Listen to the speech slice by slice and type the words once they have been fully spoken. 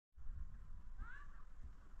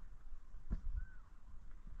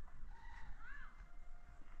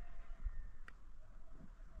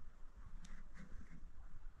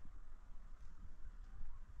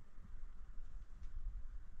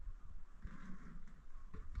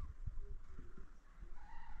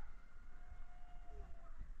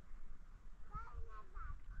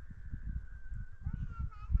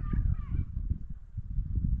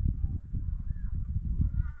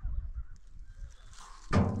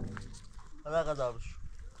حالا غذا بش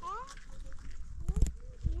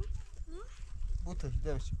بوتش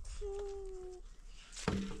دمش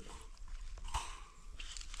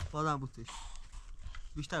بادم بوتش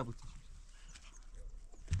بیشتر بوتش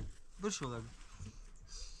برشو غذا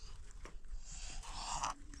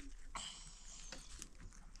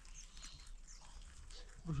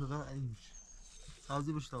برشو غذا اینش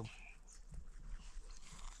سازی بش تاب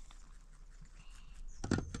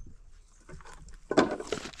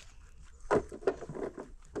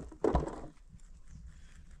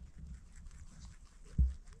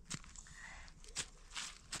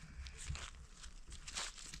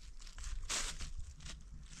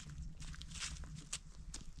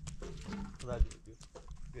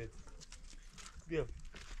بیا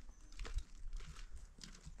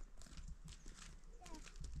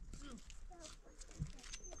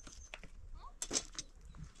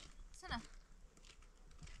سنة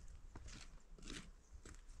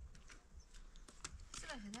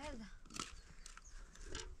هذا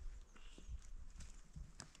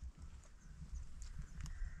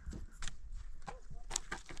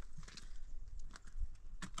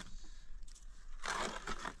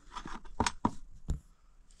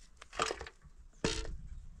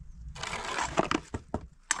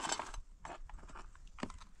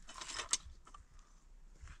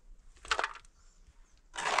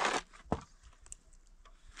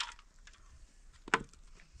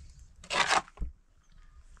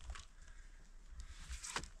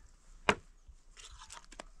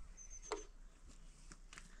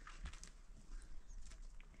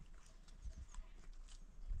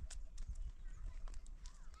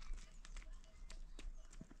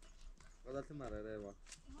غلط مرا ریوا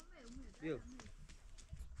بیا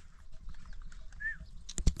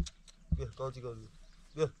بیا گازی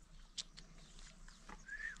بیا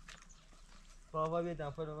بابا بیا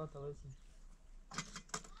دنفر رو تا برسیم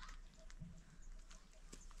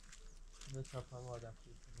نه چپ هم آدم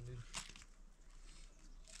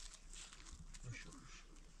نشو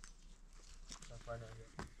چپ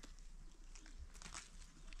نگه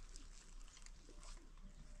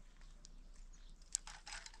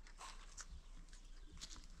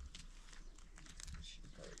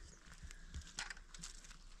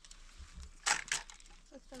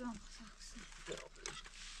سلام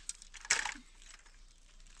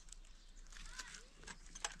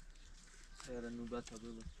خیر نوبت ها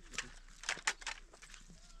ببر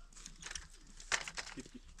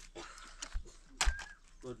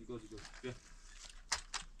گازی بیا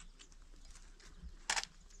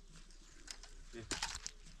بیا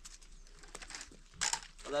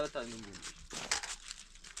حالا بتا اینو بیم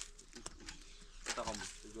تمام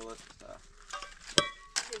جواب تا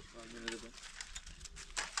من میرم بیا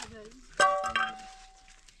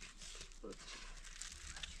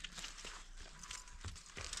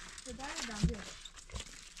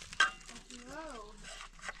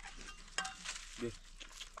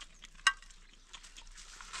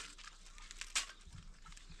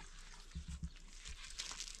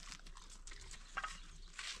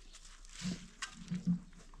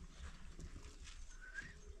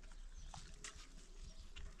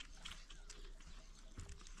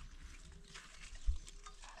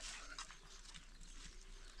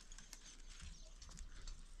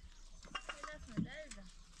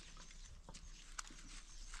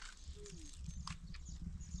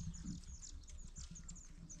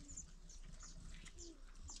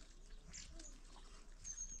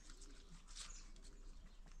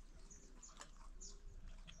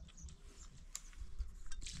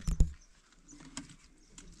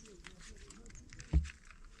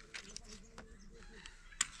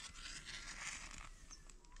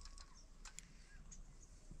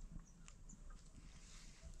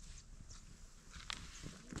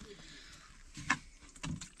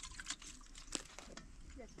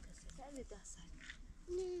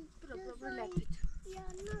Bra läppigt. Ja,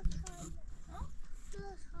 nu har jag.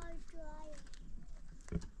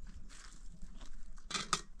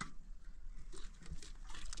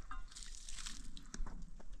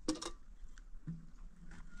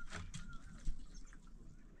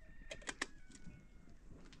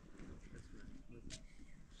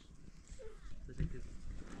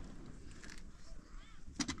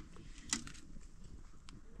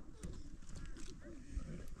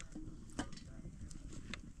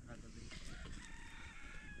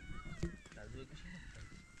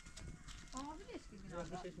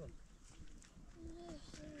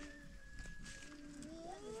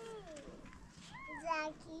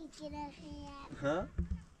 ها؟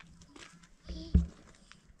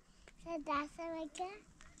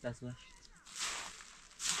 دست باش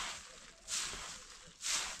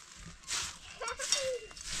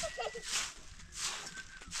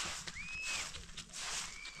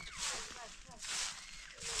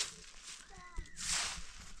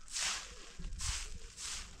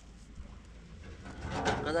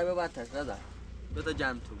بیا بعدش نزن بیا تا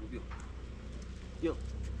جمع تو بیا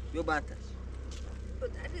بیا بعدش تو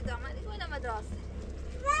دردی دامنی کنم راسته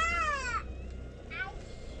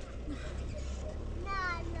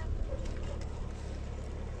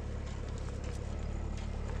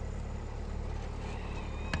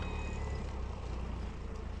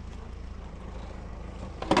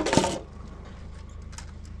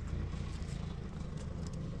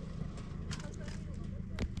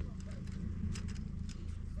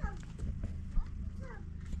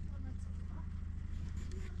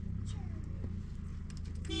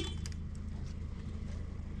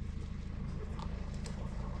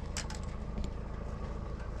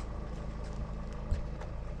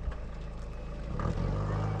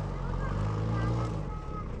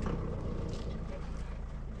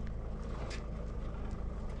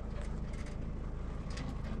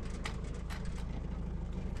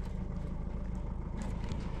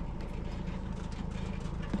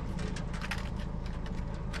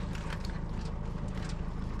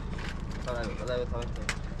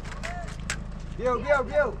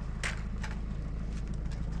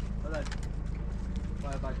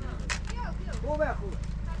بیا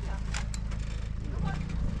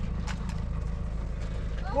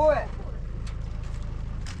خوبه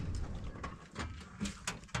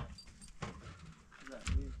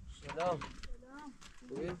سلام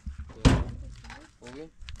خوبی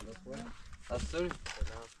هستوری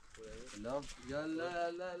سلام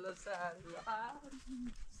یالا سهر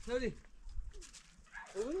هستوری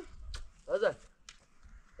خوبی آزاد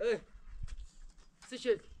چی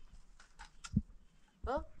شد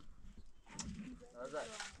ها آزاد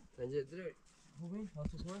پنجه دری خوبی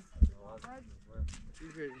هستو خوبه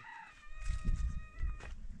چی شدی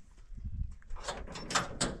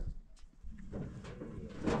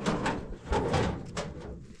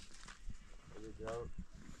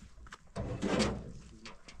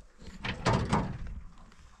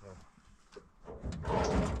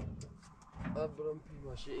برام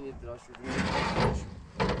پیماشه اینی دراز شدیم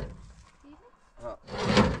ها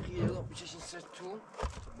خیلی رو بچشین سر تو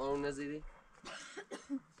بارون نزیدی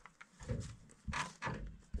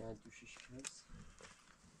یعنی دوشش کس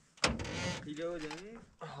خیلی رو داری؟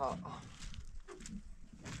 ها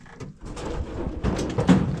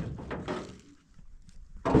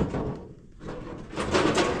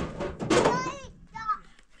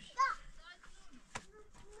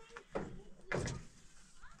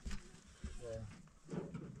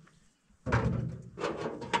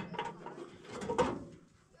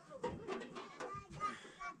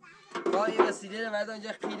این وسیله رو برده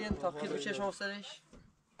اینجا خیلی تا خیلی بچه شما سرش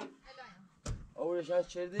اولش هست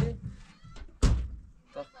چردی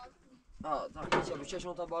تا خیلی بچه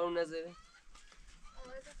شما تا بارون نزده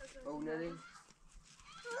اون ندیم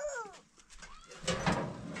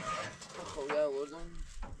خوبی هم بردم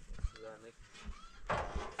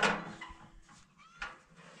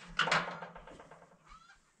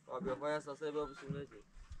آبی بخوای اساسه بیا بسونه چی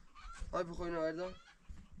آبی بخوای نوردم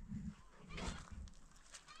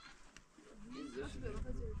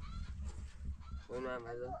خوی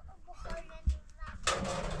نوردم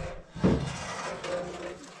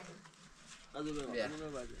قدو بیا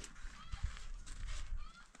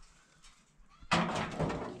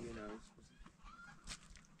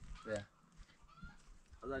بیا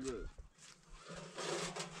حالا جو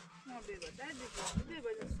ما بیا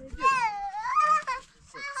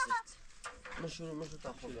مشو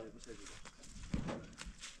تا خود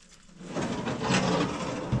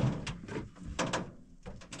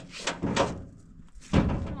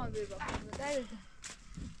ما بیا درد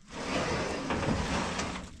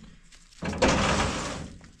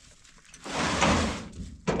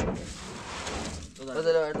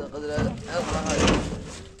قدر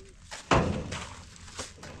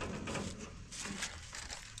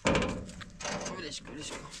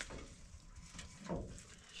ولش کن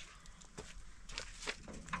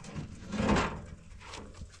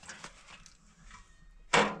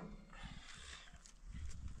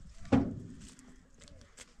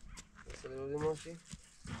سلام ماشي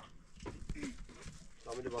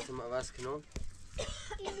تعمل باطم عوض کنم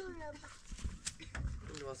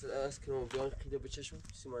واسه عوض کنم بیان خیلی بچشم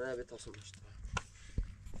سیمانه به تاسم داشته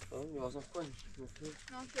آه واسه کن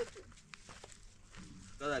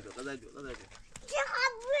قدر چه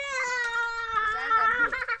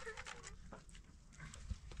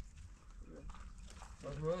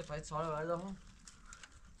خبره باز فایت سال برده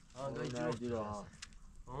ها دای جلو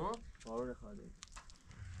ها بارو خاله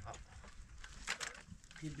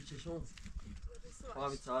خیلی بچشم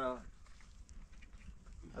آبی سارا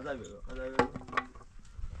قدر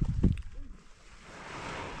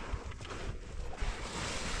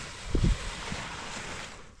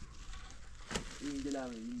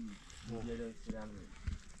دلم یه دلم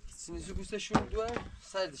Sinisi bu şu duvar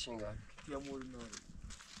saydı şimdi. یا مورد نار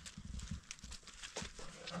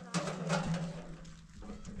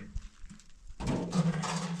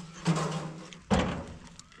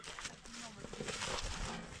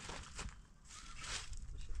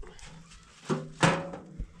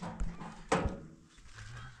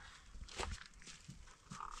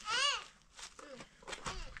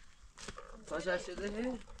Taş aşağıda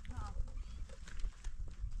he.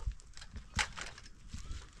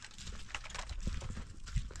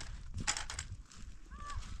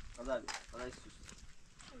 Hadi istiyorsun.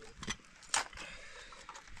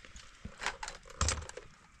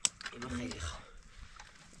 İyi خیلی خوب.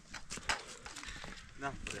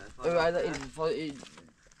 نه بعد این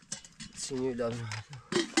سینیو لازم.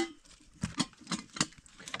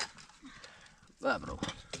 و برو.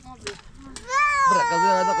 برا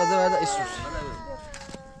قضا ایسوس.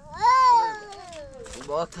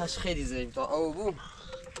 با تاش خیلی زدیم تا او بو.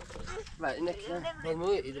 و اینه که من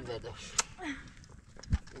ایدم داداش.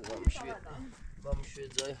 با مشوی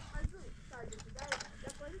جای.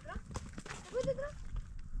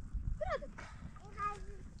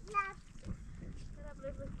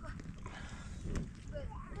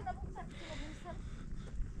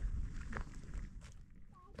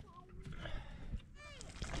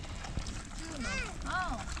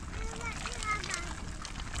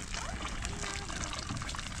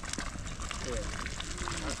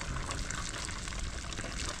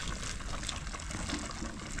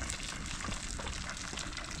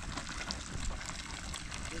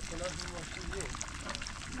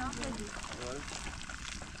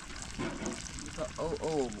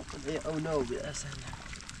 Oh no, that's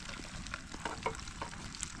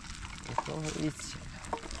it's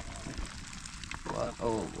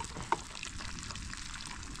oh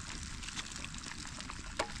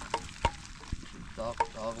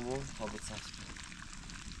dog mu hobbit saç.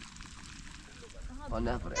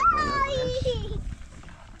 Bana bırak.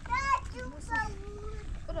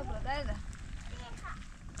 Bura nerede?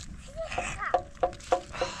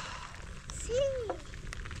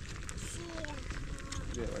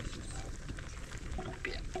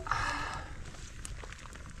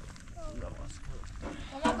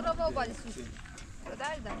 Mama prova o bali sus.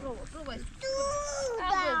 Nerede? Prova isso.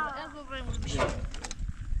 Eu vou para um bicho.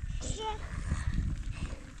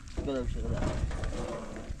 Böyle bir şey kadar.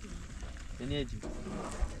 deneyeceğim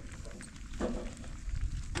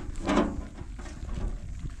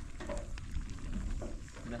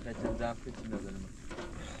ne kadar zafiyet içinde benim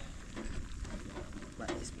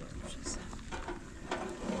Ben ismiyorum bir şey.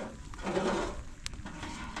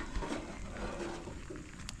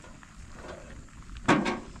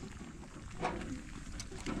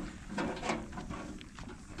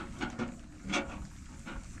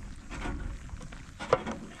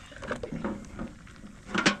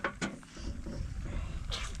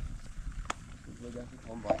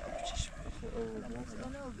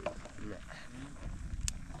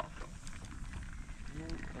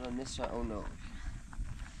 نصف او نو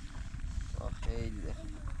خیلی ده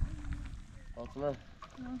فاطمه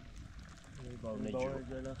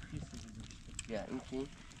بیا این کی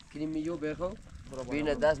کریمیو بخو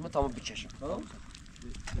بین دست تمام بچشم غدا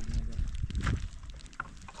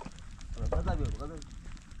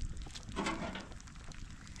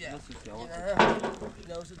بیا بیا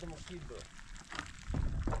نه وسط مخیب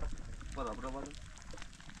برا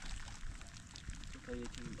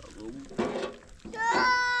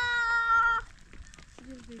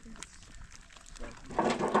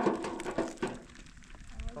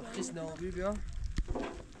خیس نوبی بیا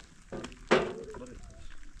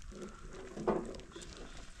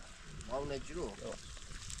او نجرو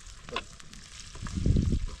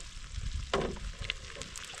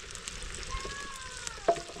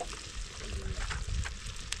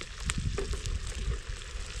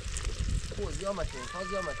فاز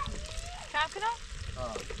یا متین Çam kilo?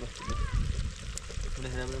 کنه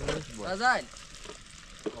هنم نمیشه غزال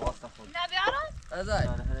واسطه خود Ne biaran? غزال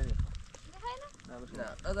نه هنم نه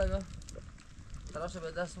غزال تراش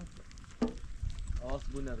به دستم آس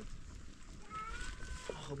بونه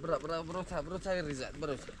خب برو تا ریزد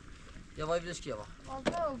برو یا وای بدش کیا با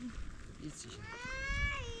Oldu. هیچ چیز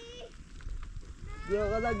بیا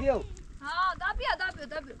غزال بیا Ha, da bia.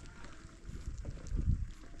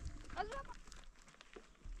 Az baba.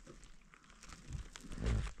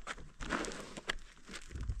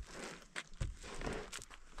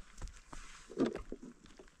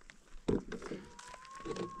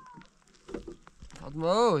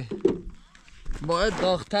 فاطمه باید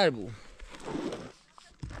داغ‌تر بود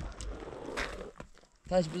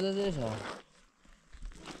تاش بذارش ها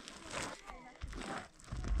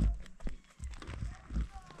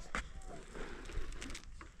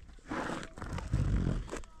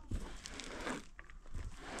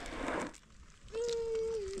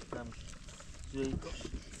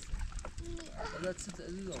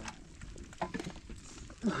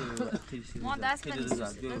ما دست بدید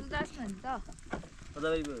دست بدید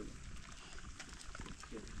خدا بری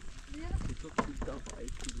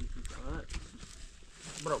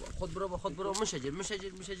برو برو خود برو مشجر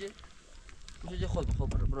خود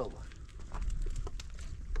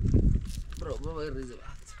برو برو ریزه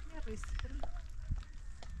بعد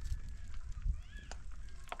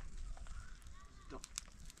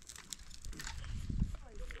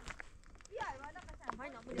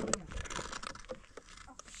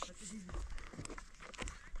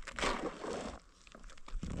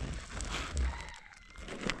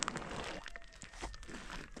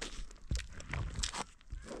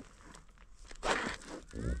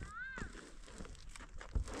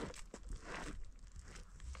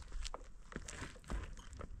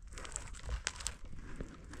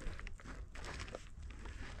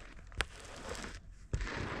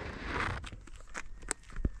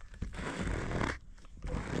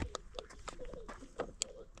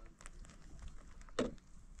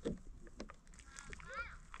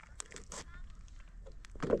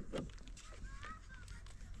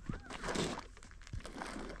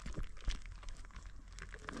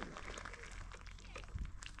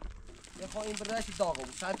خواهی این برنش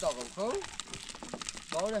داغم صد داغم خب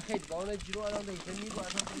داغم خیلی داغم جلو الان دیگه میگو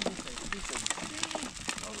اصلا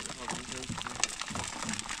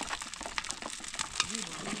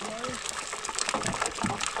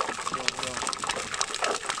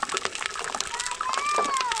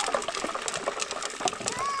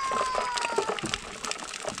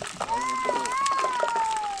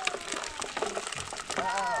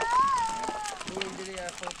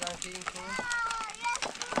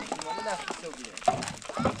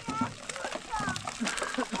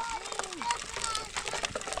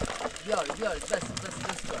بیار بس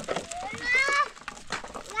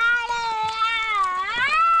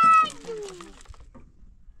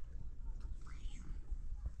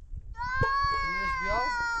بیا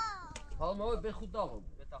حالا ما به خود داغم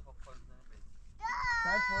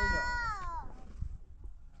سر فایلا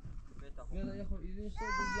بیا یه خورد ایدون شد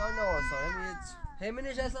بزیار نواسان همه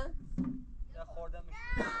نشستن؟ یا خوردم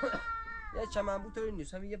میشه یه چمن بود طوری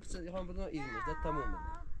نیست همین یه پسر خواهم بدون ایدون است تمومه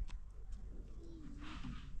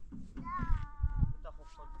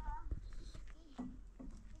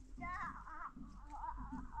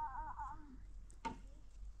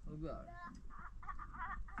بیار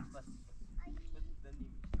بس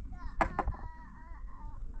دنیم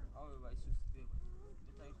آوه بای سوست بیار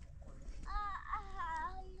بتایی خورد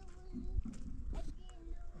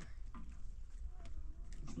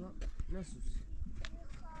نه سوست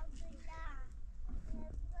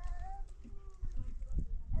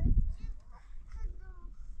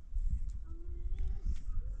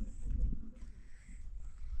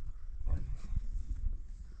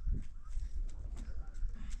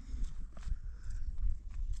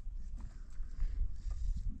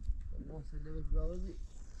سلمت بابازی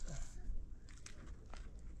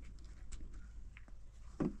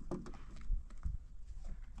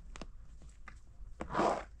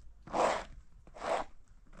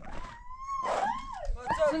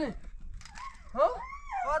سنه ها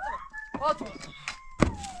فاطمه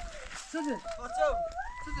سنه فاطمه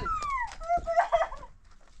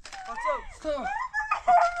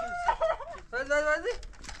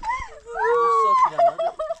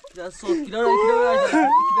ده صوت كده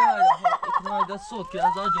ده صوت كده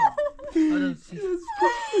ازاجم هذا صوت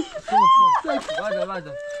بعد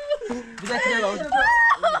بدا كده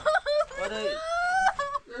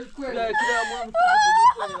بعد كده مو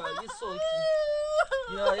متفق الصوت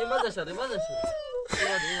يا ماذا شر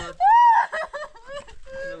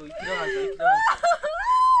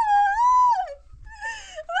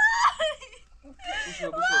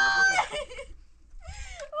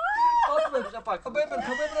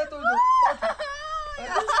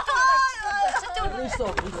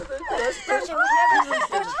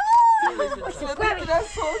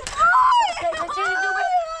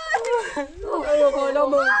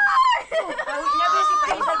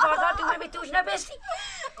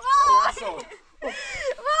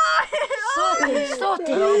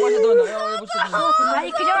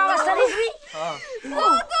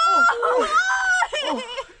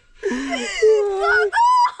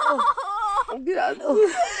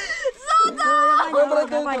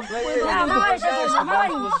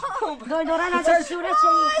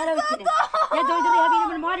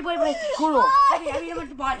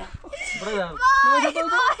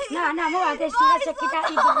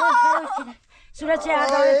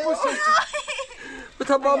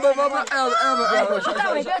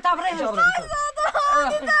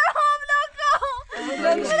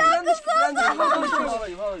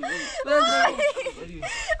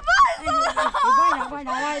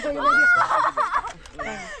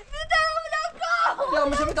Ya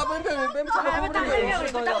میشه بتابونیم بریم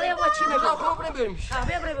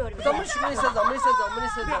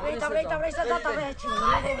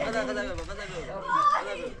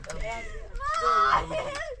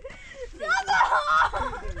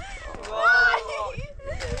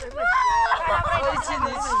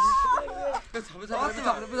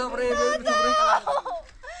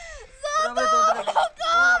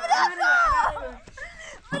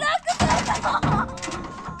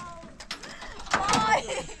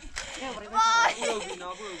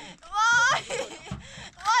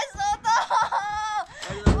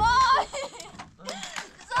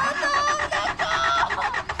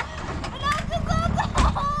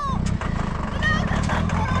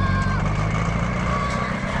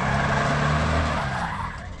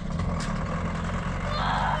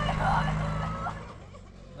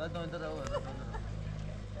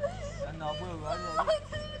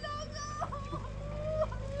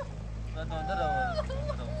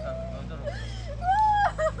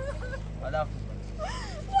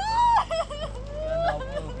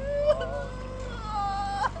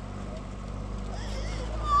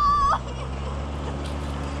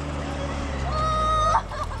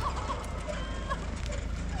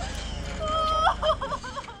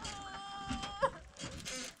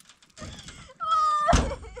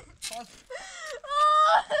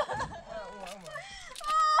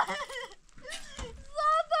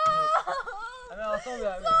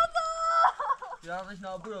Yalnız ne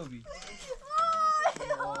yapıyor abi?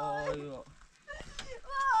 Vay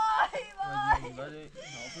vay.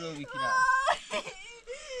 Ne yapıyor abi kira?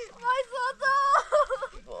 Vay Soto.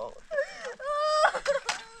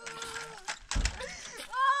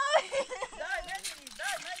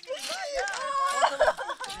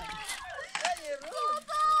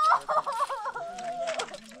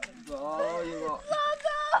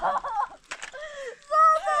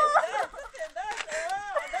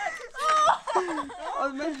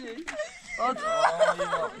 Gör.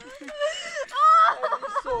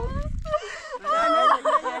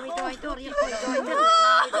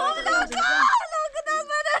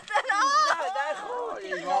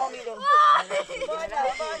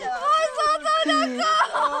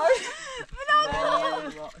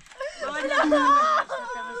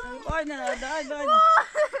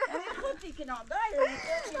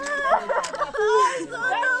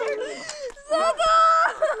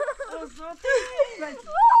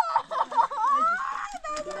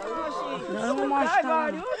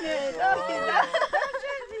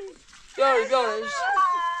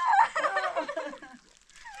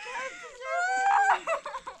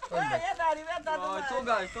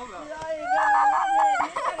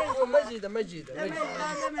 مجيد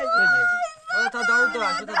تا دارو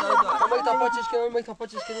ما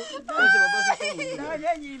تاپاچش کنم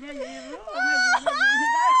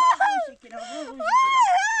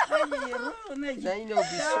نه اینو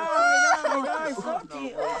مجيد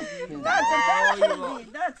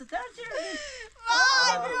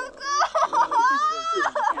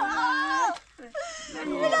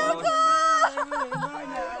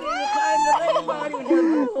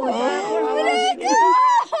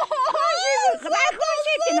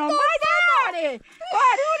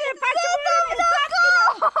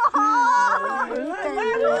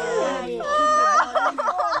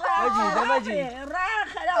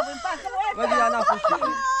انا خوشي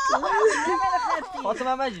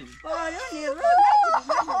فاطمه مجيد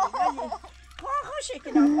خوشی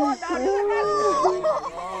کنم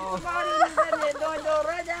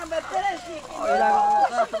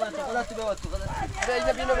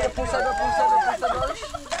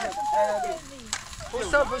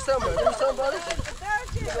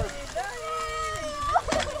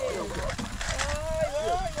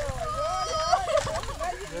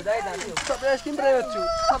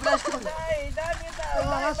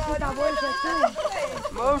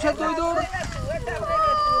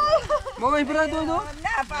ماما این برای دو نه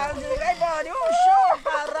فرزیگای باری و شور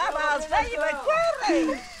برم از فهی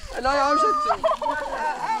بکره لا یا هم شد تو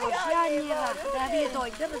یعنی داری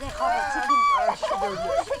دویده بده خوابه چکن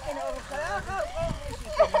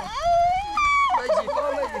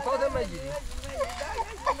مجید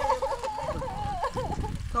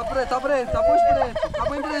تابره تابوش بره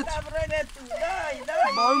تابوین بره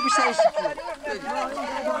با این بیشترش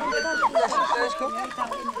کن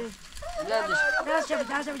دست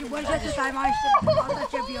شبی باید تو سایمایشتر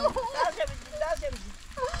دست شبی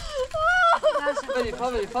بری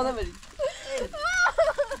فاطمه بری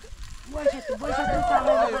باید تو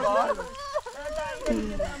سایمایشتر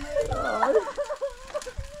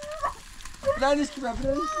برنش که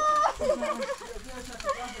برنش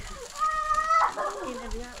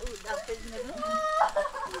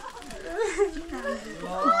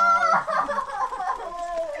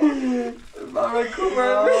بابا کومه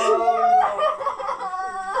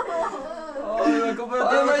آی کومه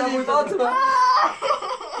تو فاطمه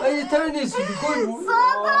ای تو نیستی کوی بود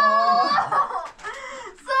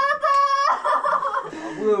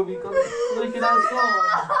برو بیکن تو که دست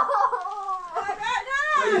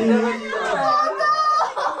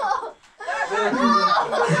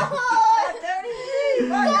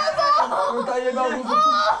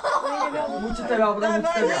mucho te va a hablar,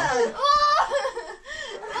 mucho te va.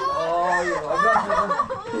 Ay,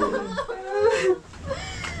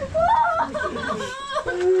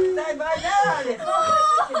 Dai baiare,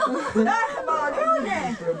 dai balone,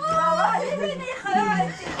 vai vini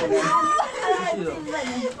خلاص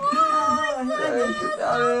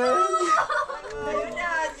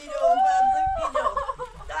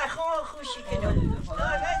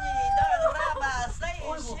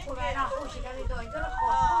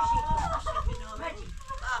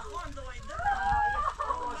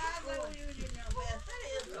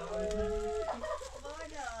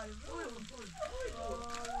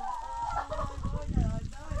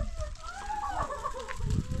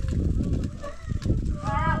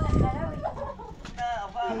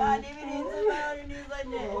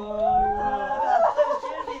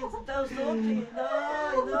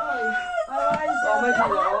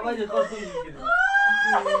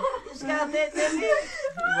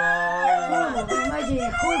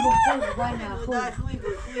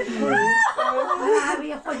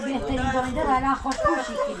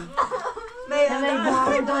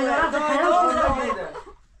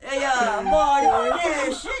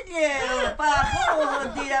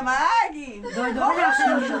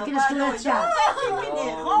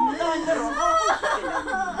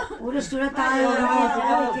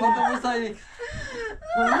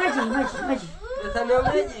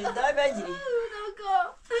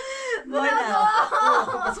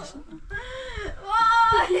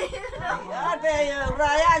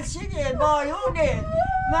رایال شدی بارونه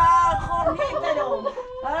ما خونی دارم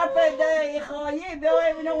هرپی خواهی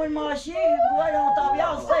بیایم نون ماشی بودم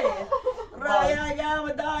طبیعتی رایال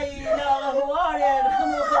جام دایی نهواره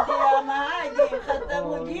خمو خدیم هایی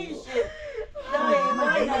ختمو دیش دایی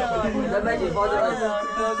مانا ببینی فاطمه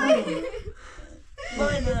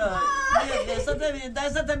مانا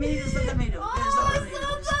ستمینو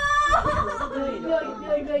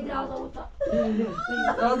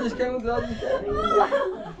Razliš kaj mu razliš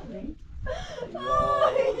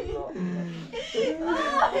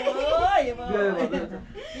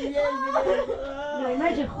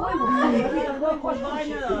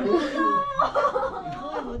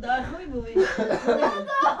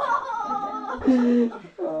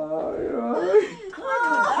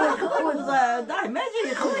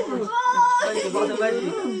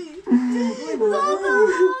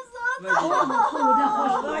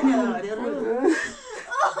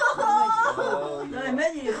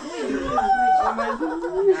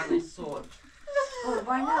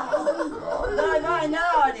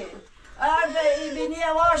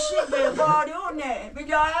بني واشق بارونه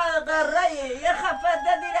بجاي قريه يخفت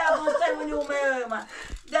دينا بوصل من يوم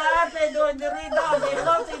دافع دون دريدا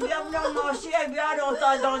خاطي بيمنا ماشيه بيانو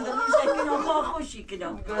تا دون دريسه كنا ما خوشي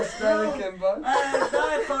كنا Göster kim bak.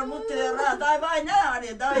 داي فرموت را داي باي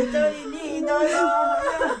ناري داي توري ني داي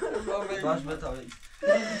Baş be tabii.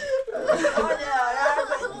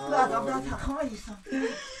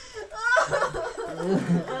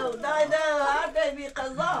 داي هذا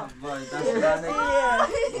بقضاء Vay derslerine.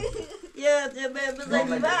 يا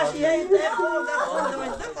بزي باش يا تاخذ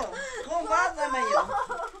خذ بعض ما يوم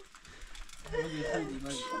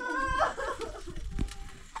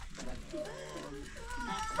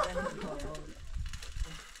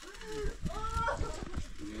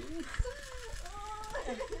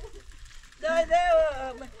داي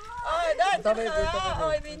داي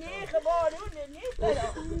بني خبارون ني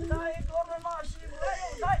داي قوم ماشي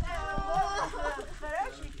داي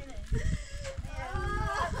فراشي كده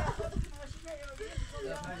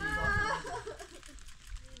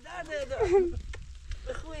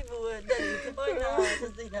اخوي بو داري كباينا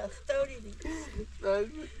تزينا توريني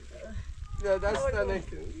Ya derslerine.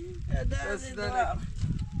 داري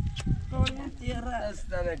قولت يا راس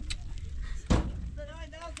Derslerine.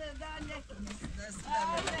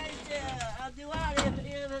 الدوار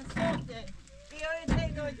يبغي الصوت يا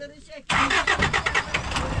ريت يقعد يشكي